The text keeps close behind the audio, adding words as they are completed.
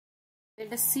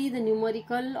Let us see the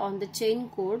numerical on the chain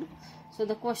code. So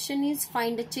the question is,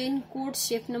 find the chain code,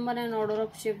 shape number and order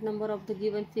of shape number of the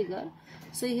given figure.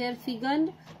 So here figure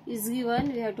is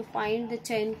given, we have to find the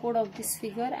chain code of this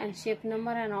figure and shape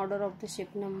number and order of the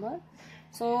shape number.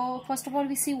 So first of all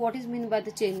we see what is meant by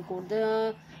the chain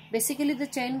code. Basically the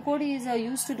chain code is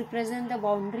used to represent the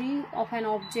boundary of an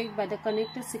object by the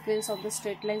connected sequence of the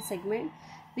straight line segment,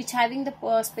 which having the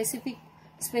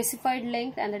specified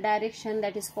length and the direction,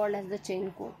 that is called as the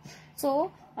chain code.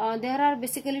 So there are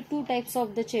basically two types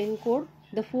of the chain code,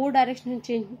 the 4 directional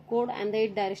chain code and the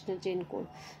 8 directional chain code.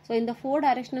 So in the 4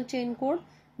 directional chain code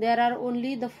there are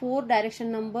only the 4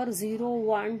 direction number 0,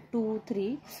 1, 2,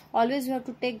 3. Always you have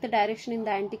to take the direction in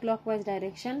the anti-clockwise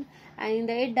direction. And in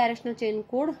the 8 directional chain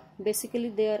code, basically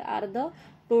there are the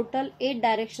total 8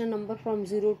 direction number from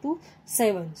 0 to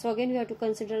 7. So again we have to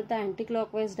consider the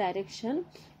anti-clockwise direction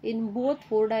in both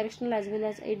 4 directional as well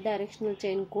as 8 directional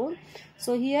chain code.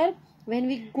 So here when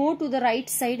we go to the right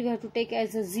side we have to take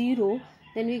as a 0,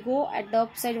 then we go at the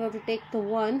up side we have to take the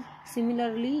 1.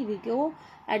 Similarly we go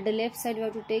at the left side we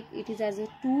have to take it is as a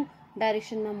 2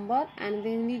 direction number, and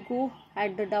when we go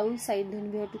at the down side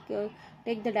then we have to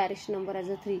take the direction number as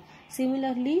a 3.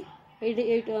 Similarly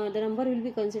the number will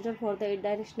be considered for the 8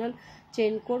 directional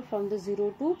chain code from the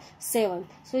 0 to 7.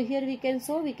 So here we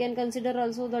can consider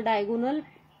also the diagonal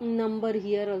number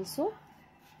here also.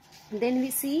 Then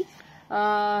we see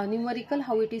numerical,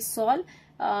 how it is solved.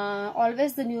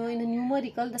 Always in the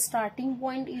numerical the starting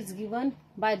point is given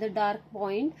by the dark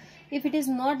point. If it is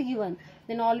not given,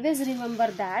 then always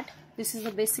remember that this is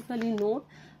the basically note.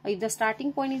 If the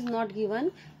starting point is not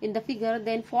given in the figure,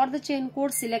 then for the chain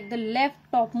code select the left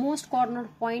topmost corner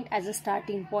point as a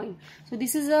starting point. So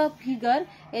this is a figure.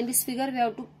 In this figure we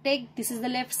have to take, this is the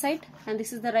left side and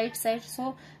this is the right side.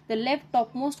 So the left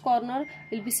topmost corner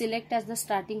will be selected as the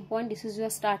starting point. This is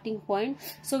your starting point.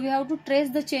 So we have to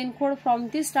trace the chain code from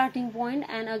this starting point,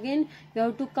 and again we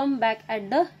have to come back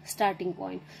at the starting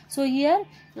point. So here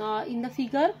in the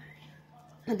figure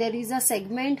there is a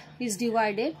segment is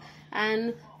divided,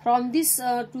 and from this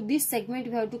to this segment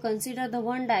we have to consider the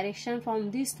one direction. From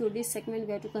this to this segment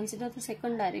we have to consider the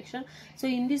second direction. So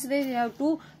in this way we have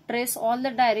to trace all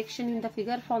the direction in the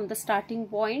figure from the starting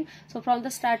point. So from the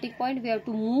starting point we have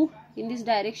to move in this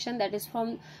direction, that is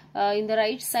from in the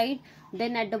right side,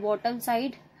 then at the bottom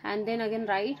side, and then again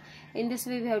right. In this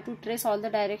way we have to trace all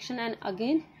the direction, and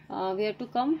again we have to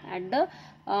come at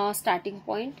the starting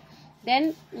point.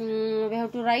 Then we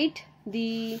have to write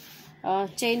the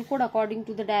chain code according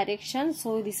to the direction.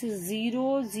 So this is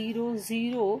 0, 0,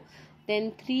 0,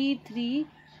 then 3, 3,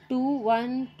 2,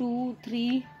 1, 2,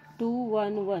 3, 2,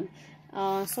 1,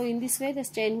 1. So in this way the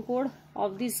chain code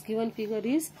of this given figure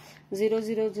is 0,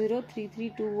 0, 0, 3,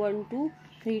 3, 2, 1, 2,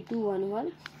 3, 2, 1,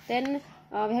 1. Then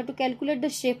we have to calculate the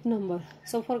shape number.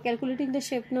 So for calculating the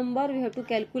shape number we have to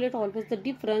calculate always the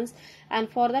difference, and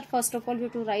for that first of all we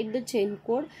have to write the chain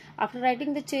code. After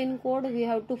writing the chain code we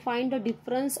have to find the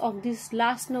difference of this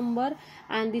last number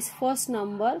and this first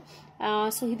number.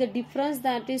 So the difference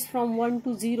that is from 1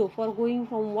 to 0. For going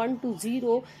from 1 to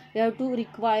 0 we have to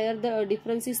require the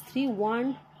difference is 3,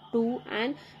 1, 2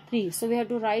 and 3. So we have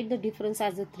to write the difference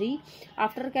as a 3.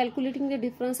 After calculating the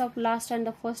difference of last and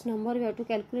the first number, we have to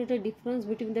calculate the difference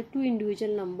between the two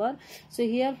individual number. So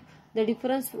here the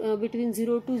difference between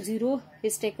 0 to 0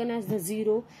 is taken as the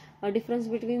 0. Difference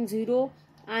between 0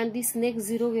 and this next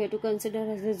 0 we have to consider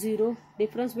as the 0.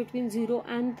 Difference between 0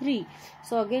 and 3.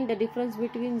 So again the difference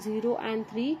between 0 and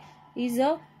 3 is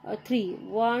a 3.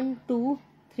 1, 2,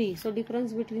 3. So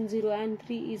difference between 0 and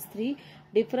 3 is 3.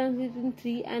 Difference between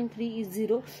 3 and 3 is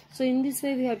 0. So in this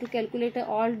way we have to calculate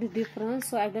all the difference.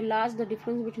 So at the last the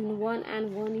difference between 1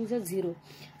 and 1 is a 0.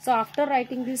 So after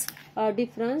writing this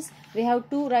difference we have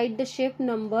to write the shape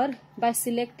number by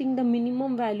selecting the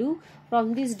minimum value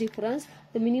from this difference.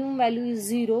 The minimum value is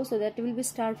 0, so that will be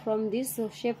start from this. So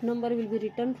shape number will be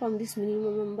written from this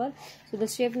minimum number. So the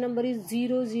shape number is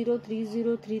 0, 0, 3,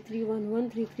 0, 3, 3, 1, 1,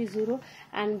 3, 3, 0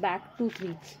 and back to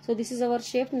 3. So this is our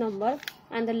shape number,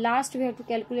 and the last we have to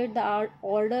calculate the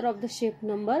order of the shape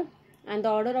number, and the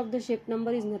order of the shape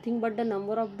number is nothing but the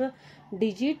number of the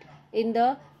digit in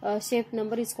the shape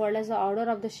number is called as the order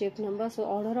of the shape number. So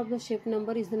order of the shape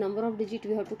number is the number of digit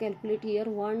we have to calculate here: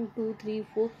 1, 2, 3,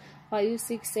 4, 5,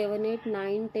 6, 7, 8,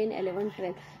 9, 10, 11,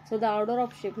 12. So the order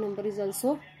of shape number is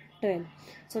also 12.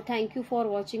 So thank you for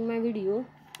watching my video,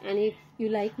 and if you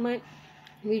like my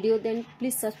video then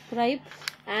please subscribe,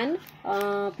 and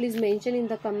please mention in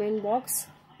the comment box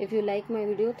if you like my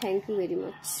video. Thank you very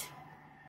much.